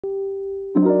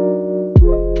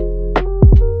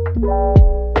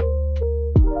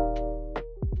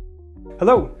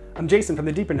Hello, I'm Jason from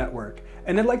the Deepernauts,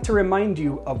 and I'd like to remind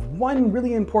you of one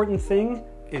really important thing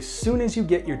as soon as you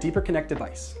get your DeeperConnect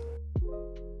device.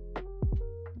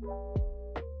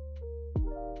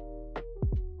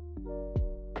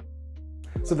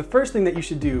 So the first thing that you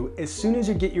should do as soon as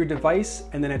you get your device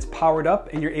and then it's powered up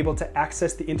and you're able to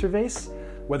access the interface,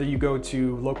 whether you go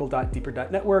to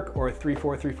local.deeper.network or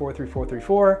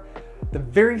 34343434, the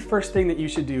very first thing that you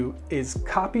should do is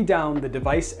copy down the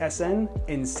device SN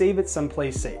and save it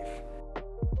someplace safe.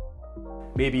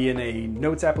 Maybe in a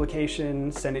notes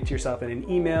application, send it to yourself in an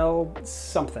email,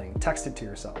 something, text it to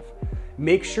yourself.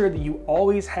 Make sure that you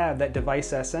always have that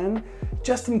device SN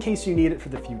just in case you need it for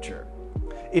the future.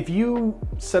 If you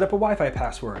set up a Wi-Fi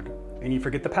password and you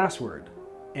forget the password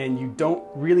and you don't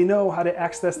really know how to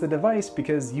access the device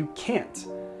because you can't,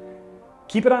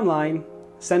 keep it online,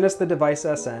 send us the device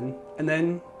SN, and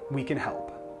then we can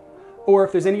help. Or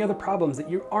if there's any other problems that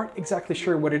you aren't exactly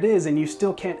sure what it is and you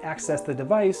still can't access the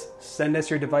device, send us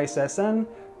your device SN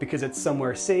because it's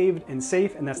somewhere saved and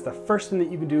safe, and that's the first thing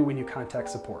that you can do when you contact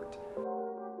support.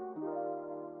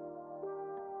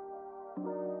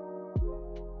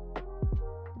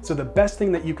 So the best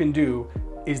thing that you can do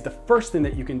is the first thing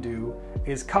that you can do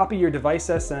is copy your device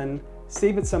SN,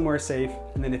 save it somewhere safe,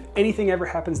 and then if anything ever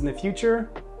happens in the future,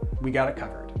 we got it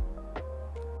covered.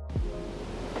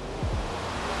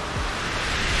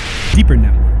 Deeper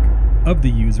Network, of the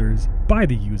users, by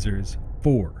the users,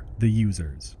 for the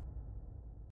users.